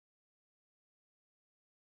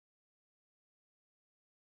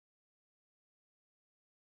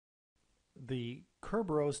the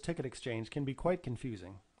Kerberos ticket exchange can be quite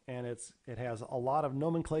confusing, and it has a lot of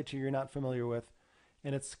nomenclature you're not familiar with,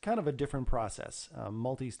 and it's kind of a different process, a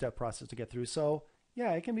multi-step process to get through. So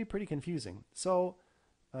yeah, it can be pretty confusing. So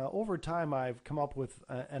over time, I've come up with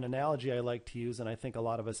an analogy I like to use, and I think a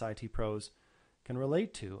lot of us IT pros can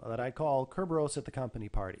relate to, that I call Kerberos at the company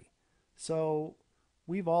party. So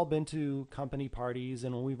we've all been to company parties,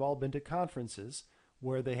 and we've all been to conferences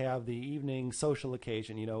where they have the evening social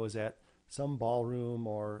occasion, is at some ballroom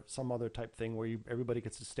or some other type thing where everybody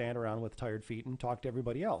gets to stand around with tired feet and talk to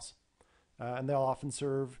everybody else. And they'll often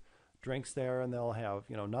serve drinks there, and they'll have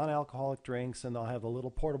non-alcoholic drinks, and they'll have the little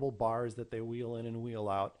portable bars that they wheel in and wheel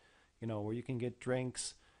out, where you can get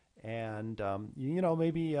drinks, and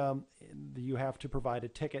maybe you have to provide a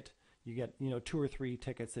ticket. You get 2 or 3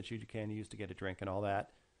 tickets that you can use to get a drink and all that.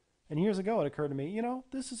 And years ago, it occurred to me,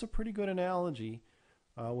 this is a pretty good analogy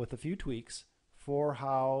with a few tweaks for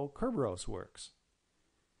how Kerberos works.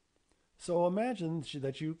 So imagine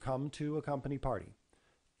that you come to a company party,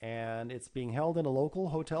 and it's being held in a local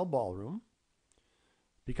hotel ballroom.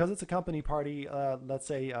 Because it's a company party, let's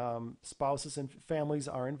say spouses and families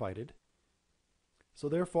are invited. So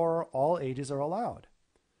therefore, all ages are allowed.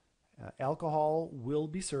 Alcohol will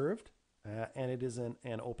be served, and it is an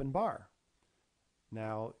open bar.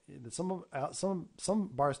 Now, some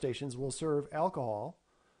bar stations will serve alcohol,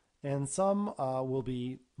 and some will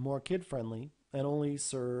be more kid-friendly and only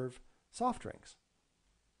serve soft drinks.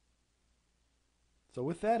 So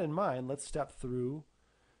with that in mind, let's step through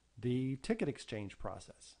the ticket exchange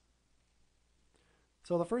process.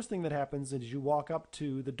 So the first thing that happens is you walk up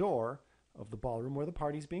to the door of the ballroom where the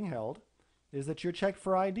party's being held, is that you're checked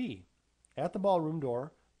for ID at the ballroom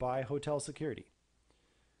door by hotel security.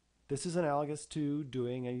 This is analogous to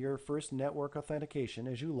doing your first network authentication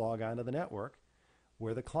as you log onto the network,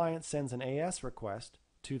 where the client sends an AS request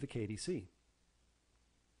to the KDC.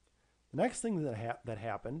 The next thing that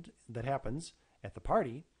happens at the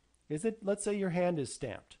party is that, let's say your hand is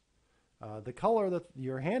stamped. The color that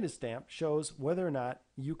your hand is stamped shows whether or not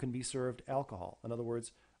you can be served alcohol. In other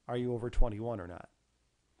words, are you over 21 or not?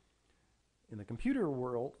 In the computer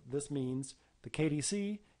world, this means the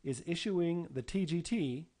KDC is issuing the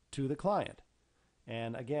TGT to the client.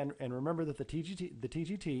 And again, remember that the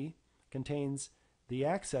TGT contains the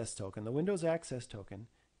access token, the Windows access token,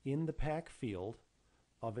 in the PAC field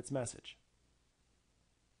of its message.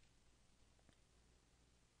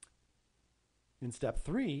 In step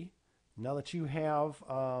 3, now that you have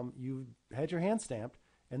you had your hand stamped,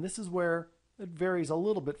 and this is where it varies a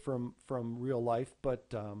little bit from real life,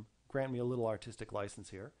 but grant me a little artistic license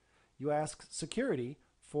here. You ask security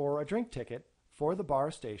for a drink ticket for the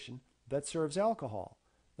bar station that serves alcohol.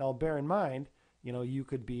 Now bear in mind, you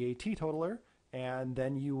could be a teetotaler, and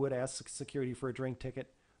then you would ask security for a drink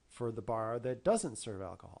ticket for the bar that doesn't serve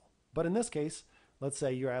alcohol. But in this case, let's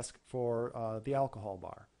say you ask for the alcohol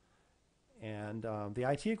bar. And the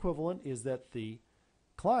IT equivalent is that the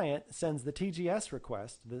client sends the TGS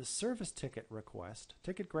request, the service ticket request,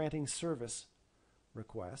 ticket granting service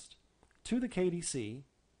request, to the KDC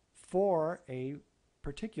for a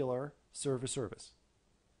particular service.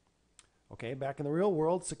 Okay, back in the real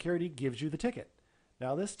world, security gives you the ticket.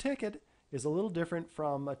 Now this ticket is a little different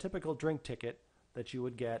from a typical drink ticket that you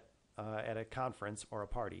would get at a conference or a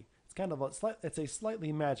party. It's kind of it's a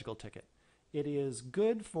slightly magical ticket. It is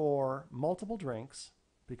good for multiple drinks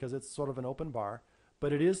because it's sort of an open bar,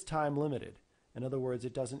 but it is time limited. In other words,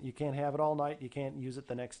 you can't have it all night, you can't use it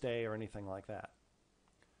the next day or anything like that.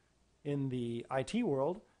 In the IT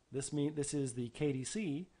world, this is the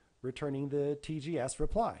KDC returning the TGS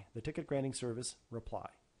reply, the ticket granting service reply.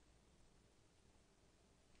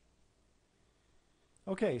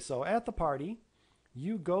 Okay, so at the party,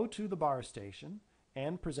 you go to the bar station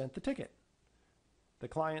and present the ticket. The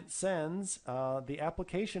client sends the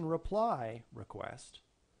application reply request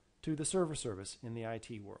to the server service in the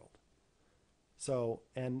IT world. So,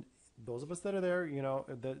 and those of us that are there,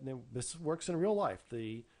 this works in real life.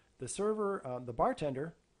 The server, the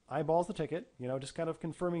bartender eyeballs the ticket, just kind of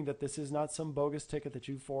confirming that this is not some bogus ticket that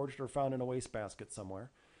you forged or found in a wastebasket somewhere,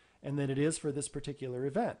 and that it is for this particular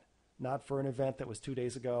event, not for an event that was 2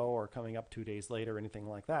 days ago or coming up 2 days later or anything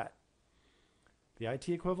like that. The IT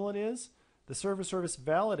equivalent is the server service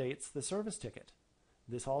validates the service ticket.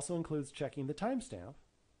 This also includes checking the timestamp,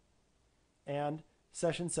 and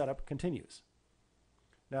session setup continues.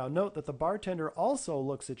 Now note that the bartender also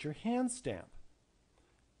looks at your hand stamp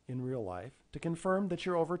in real life to confirm that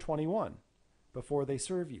you're over 21 before they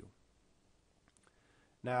serve you.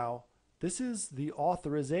 Now, this is the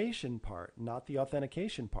authorization part, not the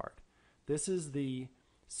authentication part. This is the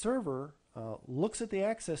server looks at the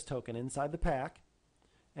access token inside the pack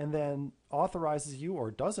and then authorizes you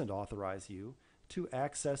or doesn't authorize you to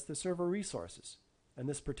access the server resources. In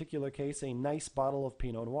this particular case, a nice bottle of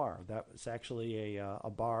Pinot Noir. That was actually a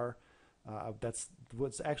bar. That's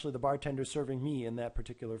what's actually the bartender serving me in that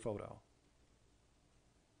particular photo.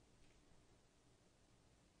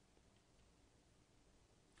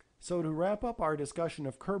 So to wrap up our discussion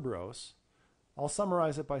of Kerberos, I'll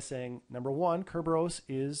summarize it by saying, number one, Kerberos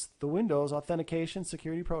is the Windows Authentication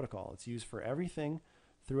Security Protocol. It's used for everything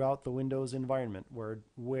throughout the Windows environment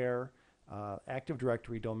where Active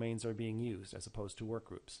Directory domains are being used as opposed to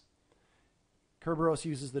workgroups. Kerberos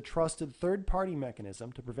uses the trusted third-party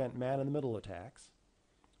mechanism to prevent man-in-the-middle attacks.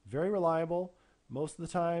 Very reliable. Most of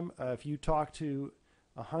the time, if you talk to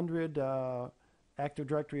 100 Active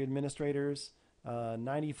Directory administrators,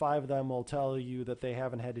 95 of them will tell you that they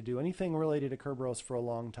haven't had to do anything related to Kerberos for a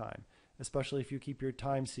long time, especially if you keep your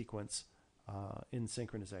time sequence in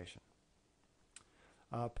synchronization.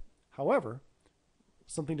 However,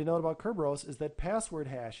 something to note about Kerberos is that password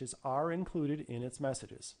hashes are included in its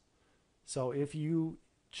messages. So if you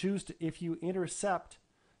intercept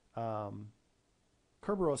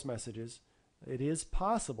Kerberos messages, it is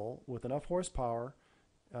possible with enough horsepower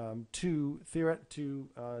to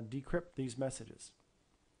decrypt these messages.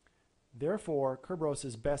 Therefore, Kerberos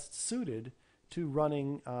is best suited to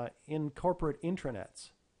running in corporate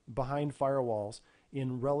intranets behind firewalls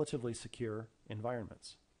in relatively secure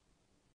environments.